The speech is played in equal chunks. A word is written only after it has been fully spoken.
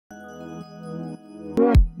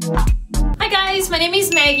Hi guys, my name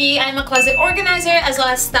is Maggie. I'm a closet organizer as well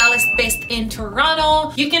as stylist based in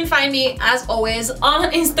Toronto. You can find me as always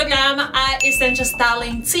on Instagram at Essential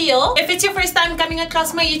Styling Teal. If it's your first time coming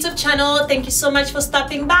across my YouTube channel, thank you so much for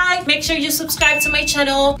stopping by. Make sure you subscribe to my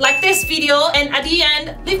channel, like this video, and at the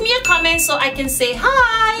end, leave me a comment so I can say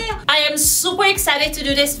hi. I am super excited to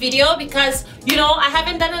do this video because, you know, I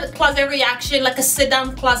haven't done a closet reaction, like a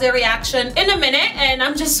sit-down closet reaction in a minute, and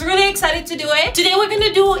I'm just really excited to do it. Today we're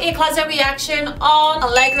gonna do a closet reaction on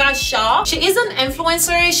Allegra Shaw. She is an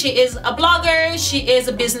influencer, she is a blogger, she is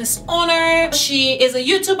a business owner, she is a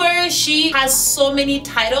YouTuber. She has so many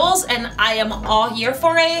titles and I am all here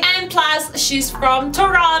for it. And plus, she's from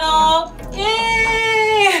Toronto.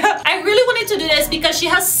 Yay! I really wanted to do this because she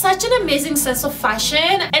has such an amazing sense of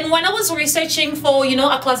fashion. And when I was researching for, you know,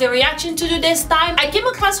 a closet reaction to do this time, I came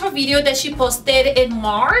across her video that she posted in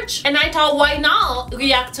March, and I thought, why not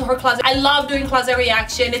react to her closet? I love doing closet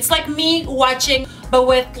reaction. It's like me watching, but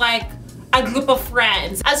with like a group of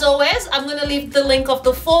friends. As always, I'm gonna leave the link of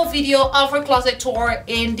the full video of her closet tour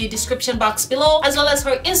in the description box below, as well as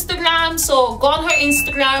her Instagram. So go on her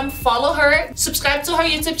Instagram, follow her, subscribe to her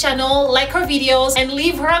YouTube channel, like her videos, and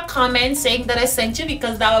leave her a comment saying that I sent you,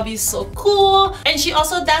 because that would be so cool. And she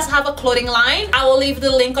also does have a clothing line. I will leave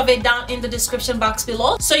the link of it down in the description box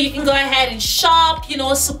below, so you can go ahead and shop, you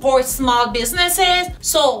know, support small businesses.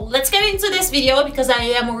 So let's get into this video because I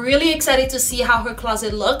am really excited to see how her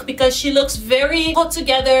closet looks, because she looks very put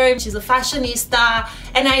together. She's a fashionista,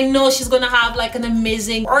 and I know she's gonna have like an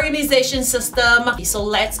amazing organization system. So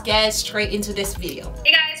let's get straight into this video.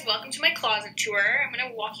 Hey guys, welcome to my closet tour. I'm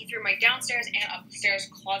gonna walk you through my downstairs and upstairs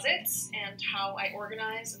closets and how I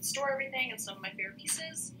organize and store everything and some of my favorite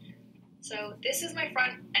pieces. So this is my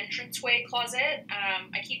front entranceway closet.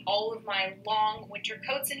 I keep all of my long winter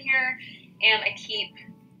coats in here, and I keep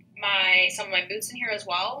some of my boots in here as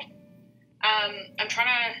well. I'm trying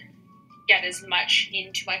to get as much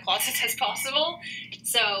into my closets as possible,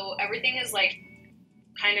 so everything is like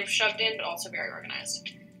kind of shoved in but also very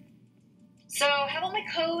organized. So I have all my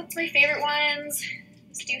coats, my favorite ones.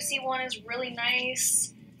 This Ducey one is really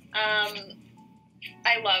nice.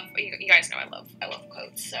 I love, you guys know I love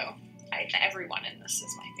coats, so everyone in this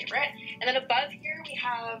is my favorite. And then above here we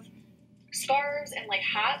have scarves and like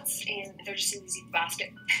hats, and they're just in these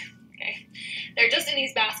baskets. Okay. They're just in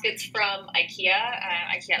these baskets from IKEA.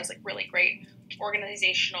 IKEA has like really great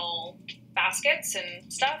organizational baskets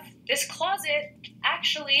and stuff. This closet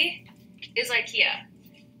actually is IKEA.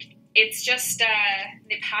 It's just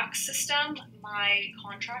the pack system. My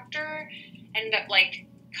contractor ended up like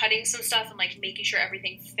cutting some stuff and like making sure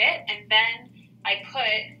everything fit, and then I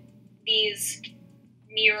put these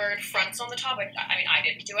mirrored fronts on the top. I mean, I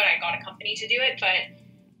didn't do it. I got a company to do it,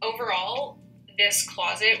 but overall, this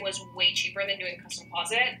closet was way cheaper than doing a custom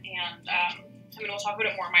closet, and I mean, we'll talk about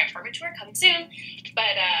it more in my apartment tour coming soon,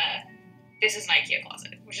 but this is an IKEA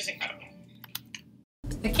closet, which is incredible.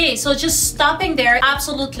 Okay, so just stopping there,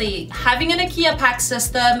 absolutely. Having an IKEA pack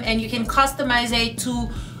system, and you can customize it to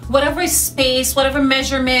whatever space, whatever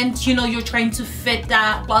measurement, you know, you're trying to fit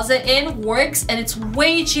that closet in, works, and it's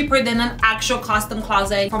way cheaper than an actual custom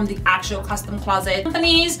closet from the actual custom closet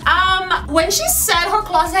companies. When she said her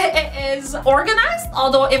closet is organized,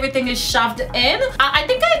 although everything is shoved in, I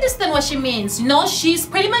think I understand what she means. You know, she's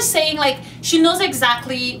pretty much saying like she knows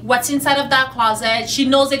exactly what's inside of that closet. She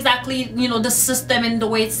knows exactly, you know, the system and the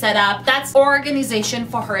way it's set up. That's organization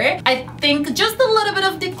for her. I think just a little bit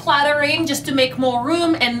of decluttering just to make more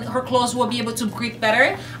room, and her clothes will be able to breathe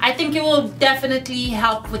better. I think it will definitely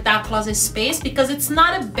help with that closet space, because it's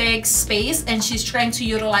not a big space and she's trying to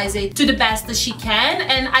utilize it to the best that she can.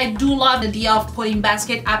 And I do love the idea of putting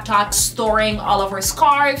basket up top, storing all of her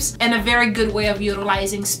scarves, and a very good way of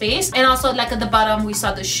utilizing space. And also like at the bottom we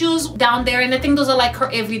saw the shoes down there, and I think those are like her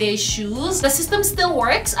everyday shoes. The system still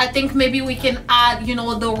works. I think maybe we can add, you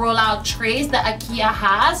know, the rollout trays that IKEA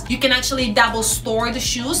has. You can actually double store the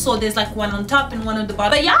shoes, so there's like one on top and one on the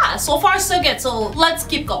bottom. But yeah, so far so good, so let's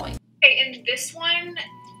keep going. Okay, and this one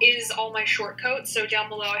is all my short coats. So down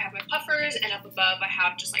below I have my puffers, and up above I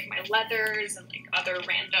have just like my leathers and like other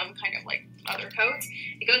random kind of like other coats.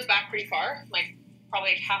 It goes back pretty far, like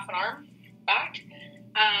probably like half an arm back.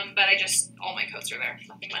 But all my coats are there.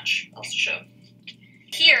 Nothing much else to show.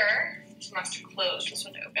 Here, this one has to close, this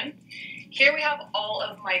one to open. Here we have all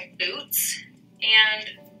of my boots, and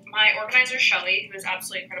my organizer Shelley, who is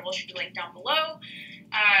absolutely incredible, she'll be linked down below.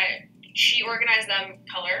 She organized them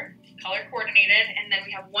color coordinated, and then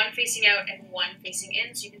we have one facing out and one facing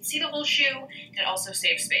in, so you can see the whole shoe, and it also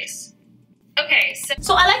saves space. Okay,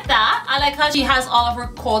 so I like that. I like how she has all of her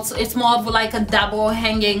coats. It's more of like a double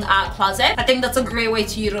hanging closet. I think that's a great way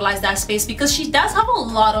to utilize that space because she does have a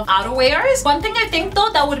lot of outerwears. One thing I think though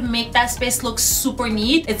that would make that space look super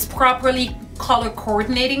neat, it's properly color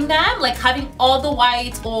coordinating them, like having all the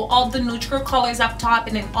whites or all the neutral colors up top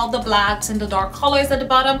and then all the blacks and the dark colors at the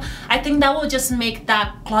bottom. I think that will just make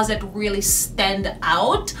that closet really stand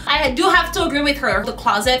out. I do have to agree with her. The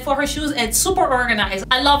closet for her shoes, it's super organized.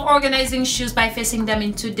 I love organizing shoes by facing them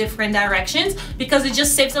into different directions because it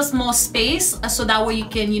just saves us more space, so that way you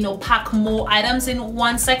can, you know, pack more items in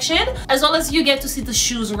one section, as well as you get to see the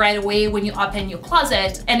shoes right away when you open your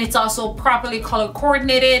closet, and it's also properly color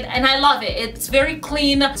coordinated, and I love it. It's very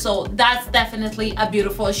clean, so that's definitely a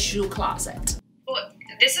beautiful shoe closet. Well,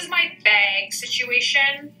 this is my bag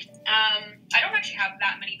situation. I don't actually have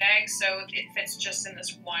that many bags, so it fits just in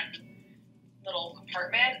this one little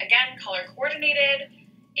compartment. Again, color coordinated,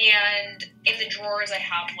 and in the drawers I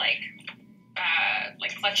have like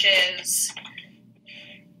clutches.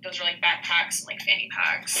 Those are like backpacks and like fanny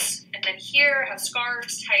packs. And then here I have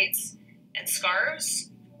scarves, tights, and scarves.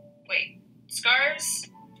 Wait, scarves?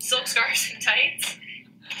 Silk scarves and tights.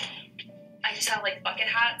 I just have like bucket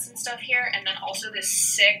hats and stuff here, and then also this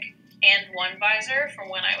sick and one visor from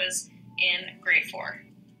when I was in grade 4.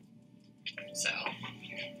 So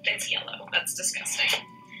it's yellow. That's disgusting.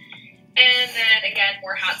 And then again,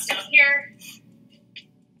 more hats down here.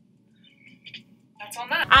 That's on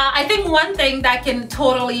that. I think one thing that can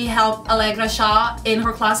totally help Allegra Shaw in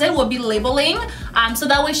her closet would be labeling, so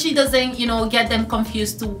that way she doesn't, you know, get them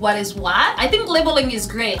confused to what is what. I think labeling is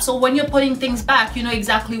great, so when you're putting things back, you know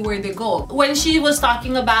exactly where they go. When she was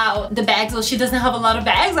talking about the bags, so she doesn't have a lot of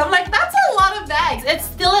bags, I'm like, that's a lot of bags. It's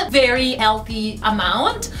still a very healthy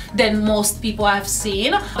amount than most people I've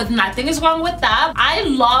seen, but nothing is wrong with that. I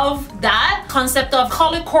love that concept of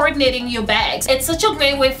color coordinating your bags. It's such a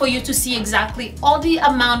great way for you to see exactly all the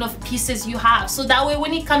amount of pieces you have, so that way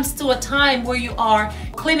when it comes to a time where you are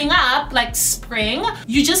cleaning up, like spring,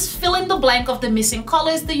 you just fill in the blank of the missing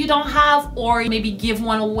colors that you don't have, or maybe give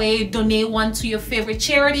one away, donate one to your favorite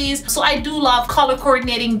charities. So I do love color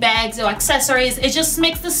coordinating bags or accessories. It just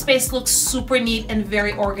makes the space look super neat and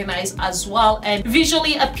very organized as well, and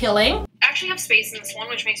visually appealing. I actually have space in this one,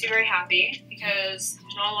 which makes me very happy because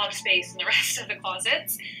there's not a lot of space in the rest of the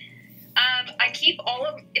closets. I keep all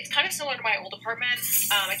of, it's kind of similar to my old apartment.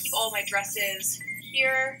 I keep all of my dresses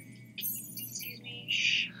here. Excuse me.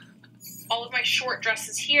 All of my short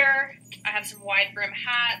dresses here. I have some wide brim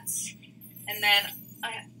hats. And then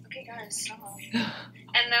okay guys, stop.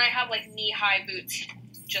 And then I have like knee-high boots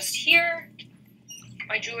just here.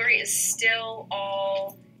 My jewelry is still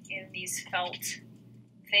all in these felt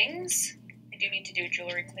things. I do need to do a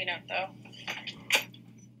jewelry cleanup though.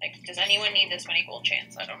 Like, does anyone need this many gold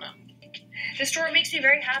chains? I don't know. This drawer makes me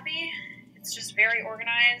very happy. It's just very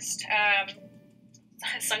organized.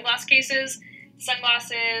 Sunglass cases,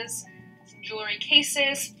 sunglasses, some jewelry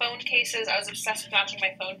cases, phone cases. I was obsessed with matching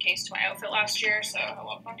my phone case to my outfit last year, so I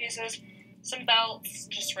love phone cases. Some belts,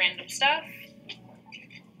 just random stuff.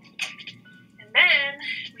 And then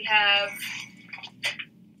we have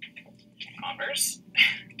Converse,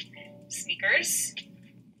 sneakers,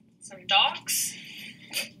 some Docs.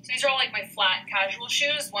 So these are all like my flat casual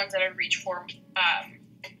shoes, ones that I reach for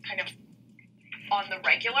kind of on the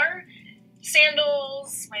regular.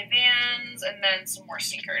 Sandals, my Vans, and then some more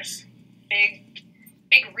sneakers. Big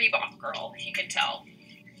Reebok girl, if you can tell.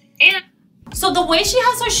 And so the way she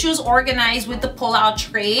has her shoes organized with the pull-out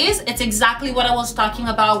trays, it's exactly what I was talking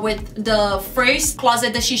about with the first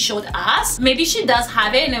closet that she showed us. Maybe she does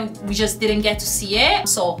have it and we just didn't get to see it,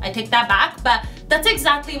 so I take that back, but that's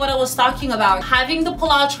exactly what I was talking about. Having the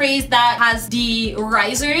pull-out trays that has the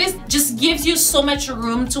risers just gives you so much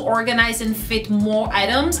room to organize and fit more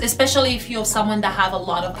items, especially if you're someone that have a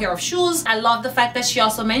lot of pair of shoes. I love the fact that she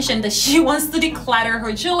also mentioned that she wants to declutter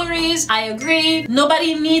her jewelries. I agree.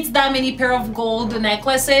 Nobody needs that many pair of gold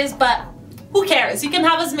necklaces, but who cares? You can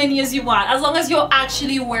have as many as you want, as long as you're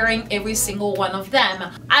actually wearing every single one of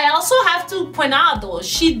them. I also have to point out though,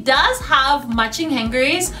 she does have matching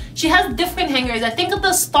hangers. She has different hangers. I think at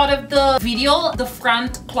the start of the video, the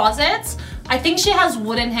front closets, I think she has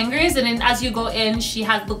wooden hangers, and then as you go in, she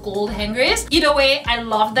has the gold hangers. Either way, I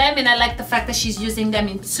love them, and I like the fact that she's using them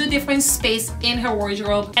in 2 different spaces in her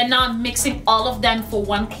wardrobe and not mixing all of them for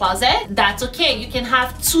one closet. That's okay. You can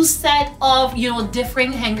have 2 sets of, you know,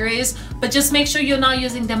 different hangers, but just make sure you're not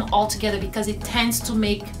using them all together because it tends to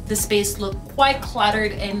make the space look quite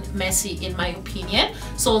cluttered and messy in my opinion.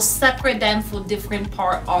 So separate them for different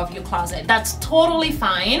part of your closet. That's totally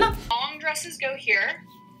fine. Long dresses go here.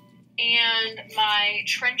 and my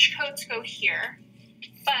trench coats go here.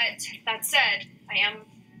 But that said, I am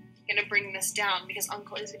gonna bring this down because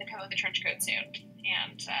Uncle is gonna come with a trench coat soon,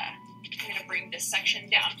 and I'm gonna bring this section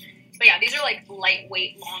down. But yeah, these are like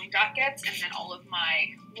lightweight long jackets, and then all of my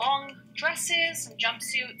long dresses, some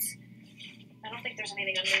jumpsuits. I don't think there's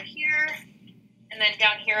anything under here. And then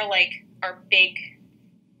down here, like, are big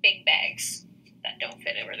bags that don't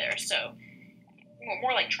fit over there. So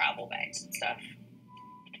more like travel bags and stuff.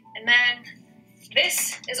 And then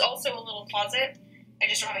this is also a little closet. I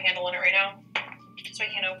just don't have a handle on it right now, so I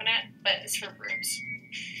can't open it, but it's for brooms.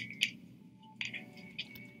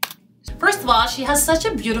 First of all, she has such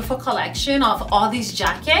a beautiful collection of all these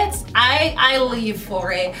jackets. I live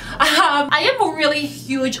for it. I am really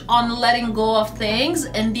huge on letting go of things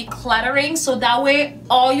and decluttering, so that way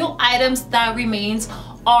all your items that remains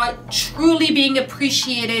are truly being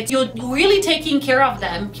appreciated. You're really taking care of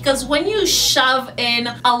them, because when you shove in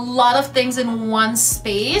a lot of things in one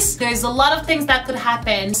space, there's a lot of things that could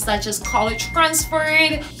happen, such as color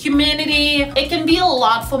transferred, humidity. It can be a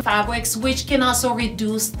lot for fabrics, which can also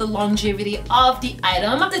reduce the longevity of the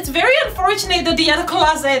item. It's very unfortunate that the other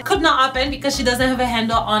closet could not open because she doesn't have a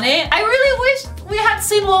handle on it. I really wish we had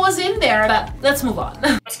seen what was in there, but let's move on.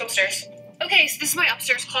 Let's go upstairs. Okay, so this is my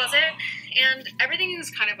upstairs closet. And everything is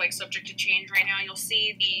kind of like subject to change right now. You'll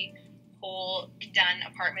see the whole done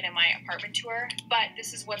apartment in my apartment tour, but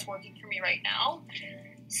this is what's working for me right now.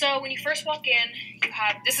 So when you first walk in, you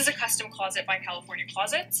have, this is a custom closet by California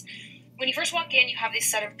Closets. When you first walk in, you have this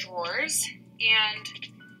set of drawers, and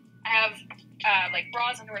I have like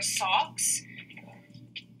bras, underwear, socks,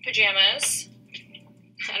 pajamas.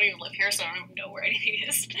 I don't even live here, so I don't even know where anything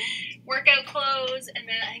is. Workout clothes, and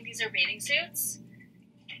then I think these are bathing suits.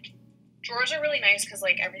 Drawers are really nice because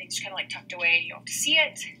like everything's kind of like tucked away and you don't have to see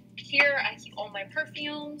it. Here I keep all my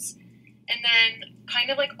perfumes, and then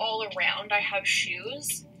kind of like all around I have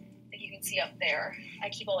shoes. Like you can see up there, I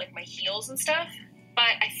keep all like my heels and stuff.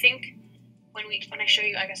 But I think when I show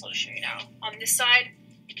you, I guess I'll just show you now. On this side,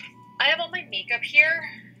 I have all my makeup here,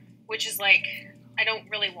 which is like, I don't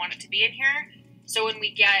really want it to be in here. So when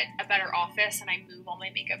we get a better office and I move all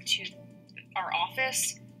my makeup to our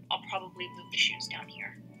office, I'll probably move the shoes down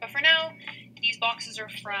here. But for now, these boxes are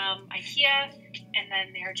from IKEA, and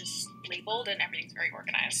then they're just labeled and everything's very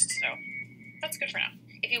organized. So that's good for now.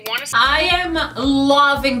 If you want to... I am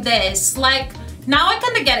loving this. Like, now I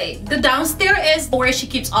kind of get it. The downstairs is where she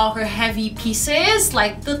keeps all her heavy pieces,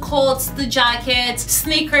 like the coats, the jackets,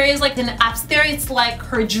 sneakers. Like, in the upstairs, it's like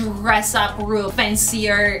her dress up room,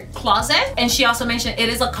 fancier closet. And she also mentioned it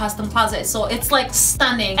is a custom closet, so it's like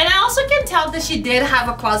stunning. And I also can tell that she did have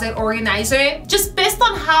a closet organizer, just based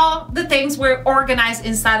on how the things were organized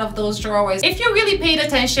inside of those drawers. If you really paid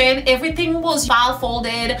attention, everything was file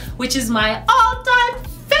folded, which is my all-time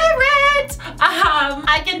favorite.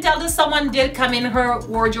 I can tell that someone did come in her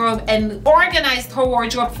wardrobe and organized her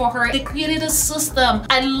wardrobe for her. They created a system.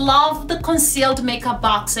 I love the concealed makeup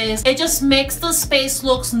boxes. It just makes the space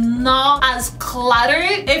looks not as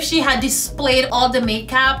cluttered if she had displayed all the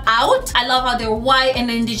makeup out. I love how they're white and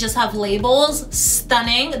then they just have labels.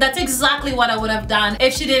 Stunning. That's exactly what I would have done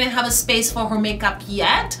if she didn't have a space for her makeup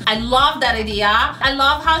yet. I love that idea. I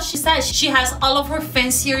love how she says she has all of her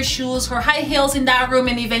fancier shoes, her high heels in that room,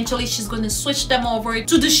 and eventually she's going to switch them over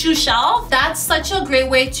to the shoe shelf. That's such a great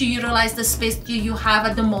way to utilize the space that you have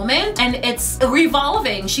at the moment, and it's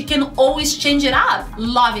revolving. She can always change it up.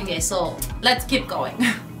 Loving it. So let's keep going.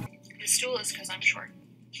 The stool is because I'm short.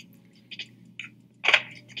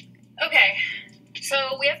 Okay,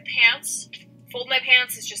 so we have pants. Fold my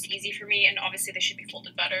pants is just easy for me, and obviously they should be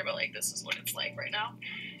folded better, but like this is what it's like right now.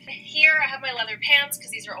 Here I have my leather pants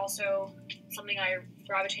because these are also something I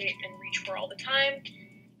gravitate and reach for all the time.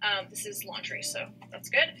 This is laundry, so that's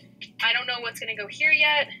good. I don't know what's gonna go here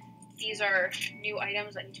yet. These are new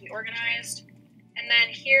items that need to be organized. And then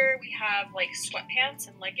here we have like sweatpants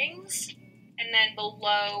and leggings. And then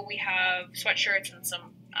below we have sweatshirts and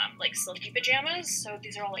some like silky pajamas. So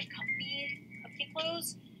these are all like comfy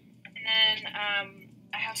clothes. And then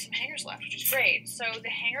I have some hangers left, which is great. So the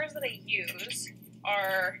hangers that I use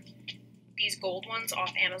are these gold ones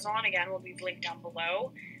off Amazon. Again, will be linked down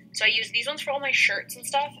below. So I use these ones for all my shirts and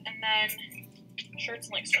stuff, and then shirts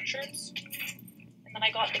and like sweatshirts. And then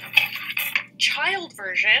I got the child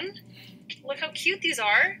version. Look how cute these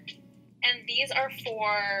are. And these are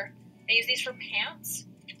for, I use these for pants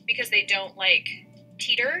because they don't like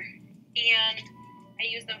teeter. And I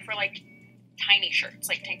use them for like tiny shirts,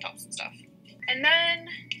 like tank tops and stuff. And then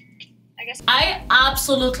I guess. I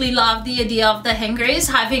absolutely love the idea of the hangers,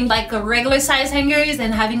 having like a regular size hangers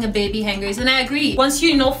and having a baby hangers. And I agree. Once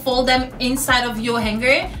you know, fold them inside of your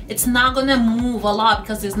hanger, it's not gonna move a lot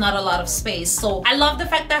because there's not a lot of space. So I love the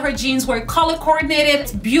fact that her jeans were color coordinated.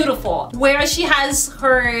 It's beautiful. Where she has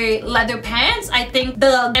her leather pants, I think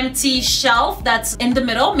the empty shelf that's in the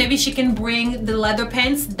middle, maybe she can bring the leather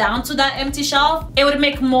pants down to that empty shelf. It would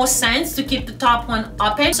make more sense to keep the top one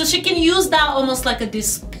open, so she can use that almost like a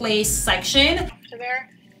display section. So there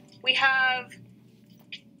we have,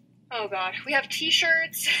 oh god, we have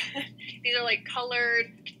t-shirts. These are like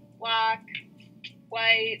colored, black,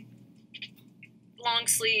 white, long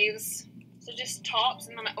sleeves. So just tops,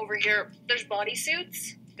 and then over here there's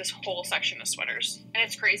bodysuits. This whole section is sweaters. And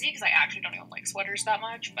it's crazy because I actually don't even like sweaters that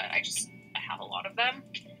much, but I have a lot of them.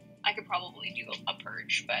 I could probably do a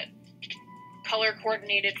purge, but color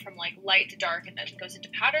coordinated from like light to dark and then goes into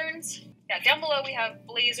patterns. Yeah, down below we have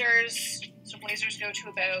blazers. So blazers go to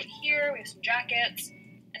about here. We have some jackets.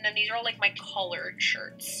 And then these are all like my collared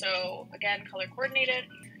shirts. So again, color coordinated.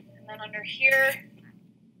 And then under here,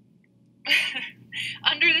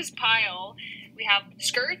 under this pile, we have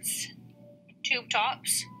skirts, tube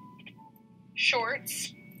tops,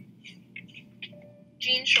 shorts,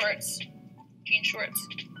 jean shorts.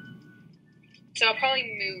 So I'll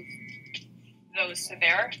probably move those to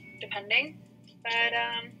there, depending. But,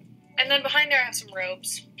 and then behind there I have some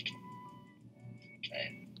robes.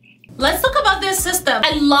 Let's talk about this system.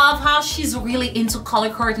 I love how she's really into color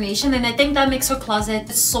coordination, and I think that makes her closet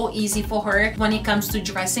so easy for her when it comes to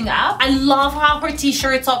dressing up. I love how her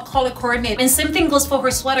t-shirts are color coordinated, and same thing goes for her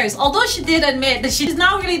sweaters. Although she did admit that she's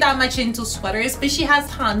not really that much into sweaters, but she has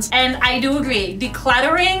tons. And I do agree,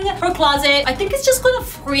 decluttering her closet, I think it's just gonna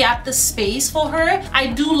free up the space for her. I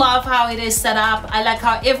do love how it is set up. I like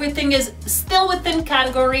how everything is still within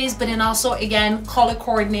categories, but then also again color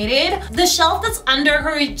coordinated. The shelf that's under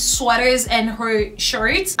her sweaters and her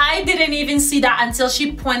shirts, I didn't even see that until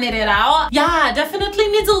she pointed it out. Yeah, definitely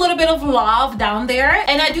needs a little bit of love down there.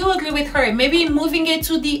 And I do agree with her, maybe moving it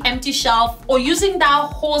to the empty shelf or using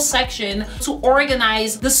that whole section to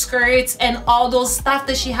organize the skirts and all those stuff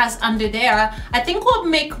that she has under there, I think would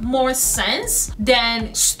make more sense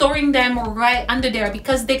than storing them right under there,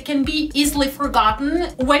 because they can be easily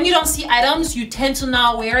forgotten. When you don't see items, you tend to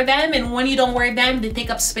not wear them, and when you don't wear them, they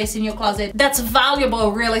take up space in your closet. That's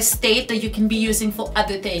valuable real estate that you can be using for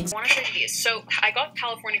other things. I want to show you these. So I got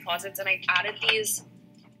California closets and I added these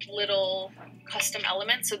little custom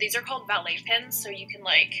elements. So these are called valet pins. So you can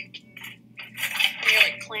like, when you're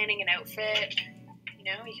like planning an outfit, you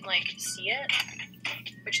know, you can like see it,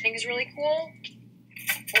 which I think is really cool.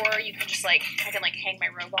 Or you can just like, I can like hang my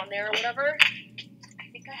robe on there or whatever.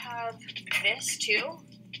 I think I have this too.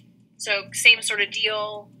 So same sort of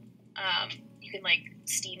deal. You can like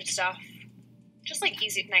steam stuff. Just like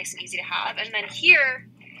easy, nice and easy to have. And then here,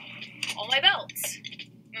 all my belts.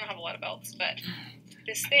 I don't have a lot of belts, but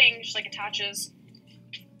this thing just like attaches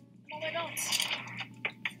all my belts.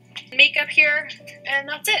 Makeup here, and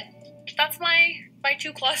that's it. That's my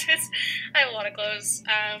two closets. I have a lot of clothes,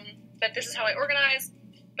 but this is how I organize.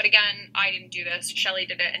 But again, I didn't do this. Shelley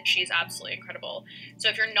did it, and she's absolutely incredible. So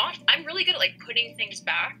if you're not, I'm really good at like putting things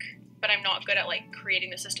back, but I'm not good at like creating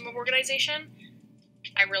the system of organization.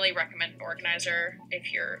 I really recommend an organizer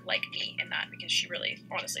if you're like me in that, because she really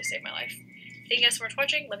honestly saved my life. Thank you guys so much for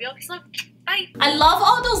watching. Love you all. Peace and love. Bye. I love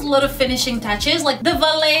all those little finishing touches, like the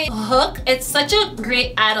valet hook. It's such a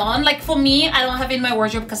great add-on. Like for me, I don't have it in my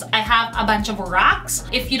wardrobe because I have a bunch of racks.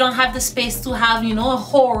 If you don't have the space to have, you know, a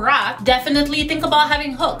whole rack, definitely think about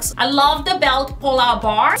having hooks. I love the belt pull-out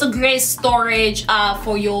bar. It's a great storage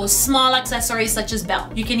for your small accessories such as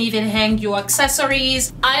belt. You can even hang your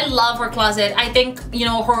accessories. I love her closet. I think, you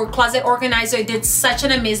know, her closet organizer did such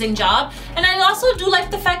an amazing job. And I also do like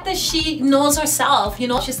the fact that she knows herself. You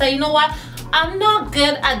know, she said, you know what, I'm not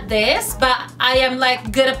good at this, but I am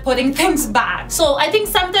like good at putting things back. So I think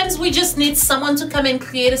sometimes we just need someone to come and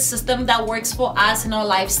create a system that works for us in our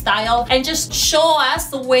lifestyle and just show us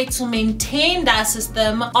the way to maintain that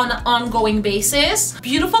system on an ongoing basis.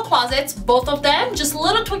 Beautiful closets, both of them, just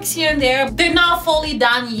little tweaks here and there. They're not fully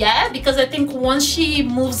done yet, because I think once she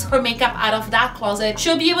moves her makeup out of that closet,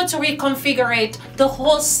 she'll be able to reconfigure the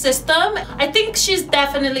whole system. I think she's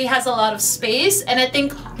definitely has a lot of space, and I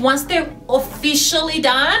think once they're officially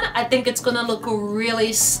done, I think it's gonna look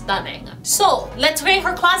really stunning. So let's rate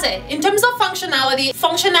her closet. In terms of functionality,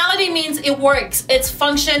 functionality means it works. Its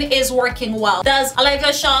function is working well. Does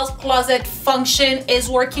Allegra Shaw's closet function is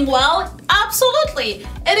working well? Absolutely,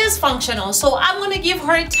 it is functional. So I'm gonna give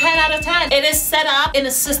her a 10 out of 10. It is set up in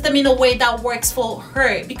a system in a way that works for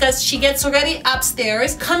her, because she gets ready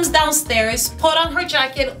upstairs, comes downstairs, put on her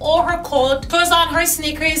jacket or her coat, throws on her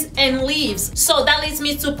sneakers and leaves. So that leads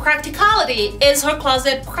me to practicality. Is her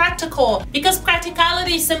closet practical? Because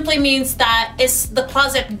practicality simply means that is the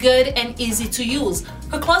closet good and easy to use.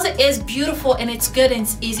 Her closet is beautiful and it's good and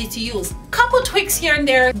it's easy to use. Couple tweaks here and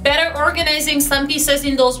there, better organizing some pieces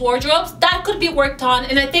in those wardrobes, that could be worked on.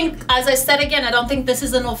 And I think, as I said again, I don't think this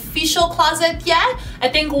is an official closet yet. I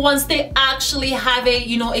think once they actually have it,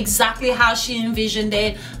 you know, exactly how she envisioned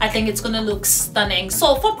it, I think it's gonna look stunning.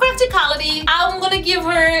 So for practicality, I'm gonna give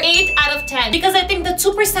her 8 out of 10, because I think the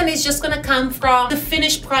 2% is just gonna come from the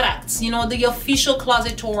finished products, you know, the official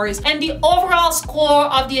closet tours, and the overall score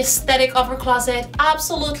of the aesthetic of her closet.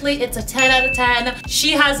 Absolutely, it's a 10 out of 10.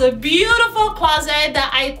 She has a beautiful closet that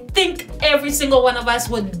I think every single one of us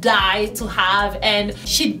would die to have, and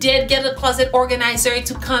she did get a closet organizer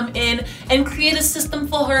to come in and create a system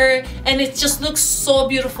for her, and it just looks so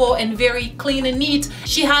beautiful and very clean and neat.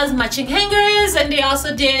 She has matching hangers, and they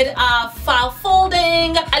also did file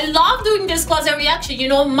folding. I love doing this closet reaction. You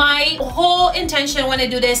know, my whole intention when I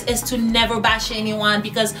do this is to never bash anyone,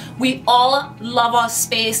 because we all love our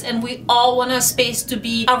space and we all want our space to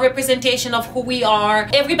be a representation of who we are.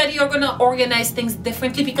 Everybody are gonna organize things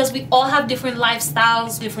differently, because we all have different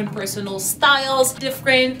lifestyles, different personal styles,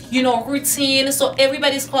 different, you know, routine. So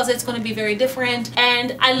everybody's closet is gonna be very different.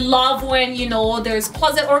 And I love when, you know, there's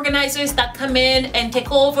closet organizers that come in and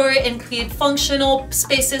take over and create functional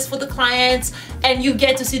spaces for the clients, and you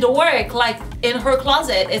get to see the work like in her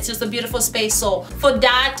closet. It's just a beautiful space. So for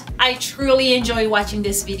that, I truly enjoy watching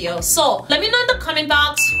this video. So let me know in the comment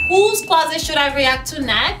box, whose closet should I react to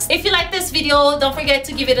next? If you like this video, don't forget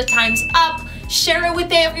to give it a thumbs up, share it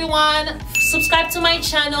with everyone, subscribe to my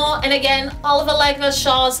channel, and again, all of Allegra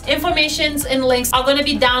Shaw's informations and links are going to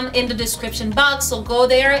be down in the description box, so go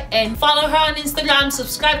there and follow her on Instagram,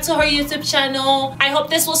 subscribe to her YouTube channel. I hope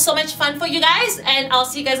this was so much fun for you guys, and I'll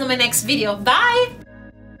see you guys in my next video. Bye!